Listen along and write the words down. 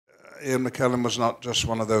Ian McKellen was not just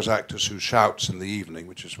one of those actors who shouts in the evening,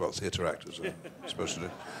 which is what theatre actors are supposed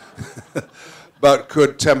to do, but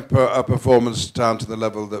could temper a performance down to the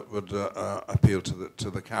level that would appeal to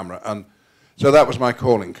the camera. And so that was my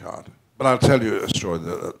calling card. But I'll tell you a story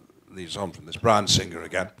that leads on from this. Bryan Singer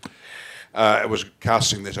again. Was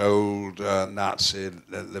casting this old Nazi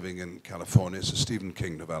living in California. It's a Stephen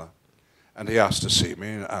King novella. And he asked to see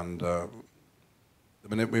me, and the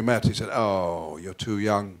minute we met, he said, "Oh, you're too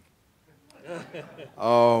young.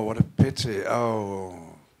 Oh, what a pity.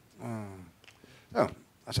 Oh. Oh."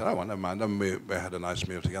 I said, "Oh, well, never mind." And we had a nice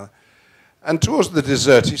meal together. And towards the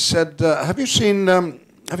dessert, he said, have you seen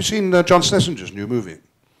John Schlesinger's new movie?"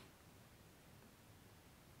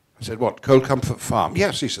 I said, "What, Cold Comfort Farm?"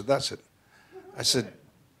 "Yes," he said, "that's it." I said,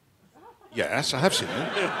 "Yes, I have seen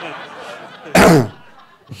it."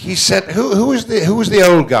 He said, who was the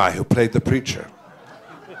old guy who played the preacher?"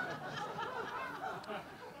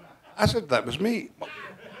 I said, "That was me."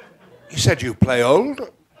 He said, "You play old?"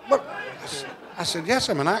 What? I said, "Yes,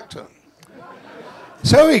 I'm an actor."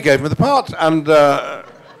 So he gave me the part, and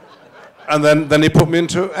then he put me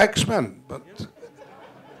into X-Men. But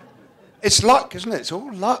it's luck, isn't it? It's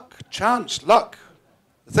all luck, chance, luck.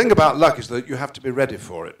 The thing about luck is that you have to be ready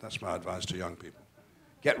for it. That's my advice to young people.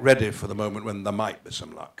 Get ready for the moment when there might be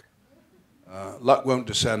some luck. Luck won't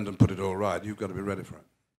descend and put it all right. You've got to be ready for it.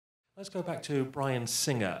 Let's go back to Bryan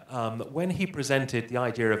Singer. When he presented the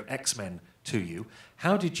idea of X-Men to you,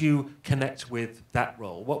 how did you connect with that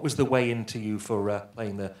role? What was the way into you for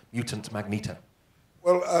playing the mutant Magneto?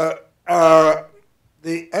 Well,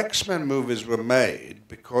 the X-Men movies were made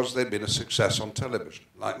because they'd been a success on television,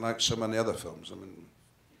 like so many other films. I mean,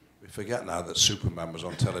 we forget now that Superman was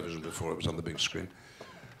on television before it was on the big screen,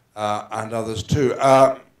 and others too.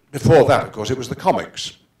 Before that, of course, it was the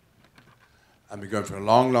comics. And we're going for a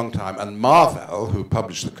long, long time. And Marvel, who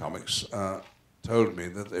published the comics, told me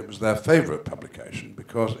that it was their favorite publication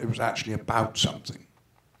because it was actually about something.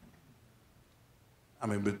 I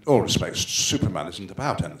mean, with all respects, Superman isn't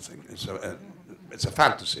about anything. It's a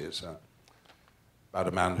fantasy. It's about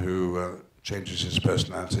a man who changes his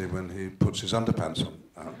personality when he puts his underpants on.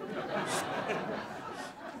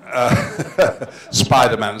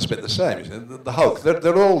 Spider-Man's a bit the same. You see. The Hulk,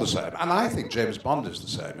 they're all the same. And I think James Bond is the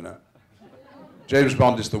same, you know. James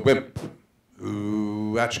Bond is the wimp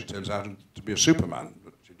who actually turns out to be a Superman,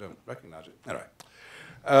 but you don't recognize it. Anyway.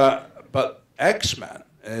 But X-Men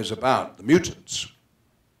is about the mutants.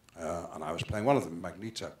 And I was playing one of them,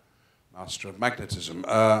 Magneto, Master of Magnetism.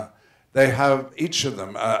 They have, each of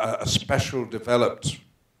them, a special developed,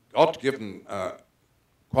 God-given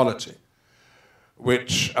quality,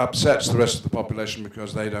 which upsets the rest of the population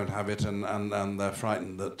because they don't have it, and they're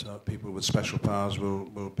frightened that people with special powers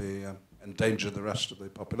will be endanger the rest of the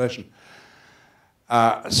population.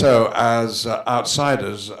 So as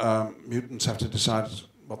outsiders, mutants have to decide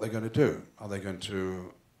what they're going to do. Are they going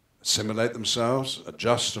to assimilate themselves,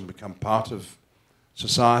 adjust and become part of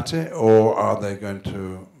society, or are they going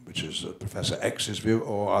to, which is Professor X's view,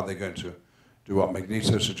 or are they going to do what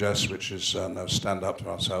Magneto suggests, which is no, stand up to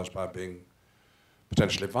ourselves by being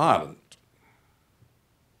potentially violent?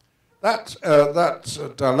 That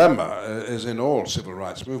dilemma is in all civil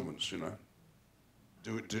rights movements, you know.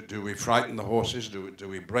 Do we frighten the horses? Do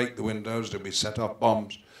we break the windows? Do we set off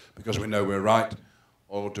bombs because we know we're right?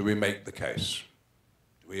 Or do we make the case?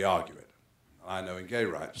 Do we argue it? I know in gay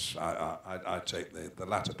rights, I take the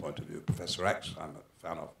latter point of view. Professor X, I'm a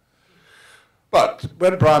fan of. But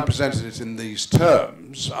when Bryan presented it in these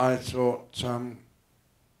terms, I thought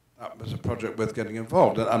that was a project worth getting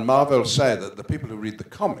involved. And Marvel say that the people who read the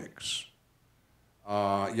comics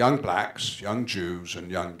are young blacks, young Jews,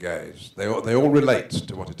 and young gays. They all relate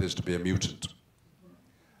to what it is to be a mutant.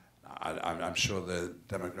 I'm sure the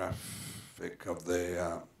demographic of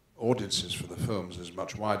the audiences for the films is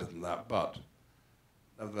much wider than that, but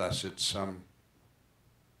nevertheless, it's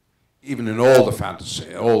even in all the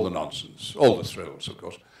fantasy, all the nonsense, all the thrills, of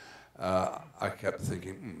course, I kept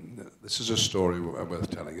thinking, this is a story worth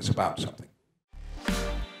telling. It's about something.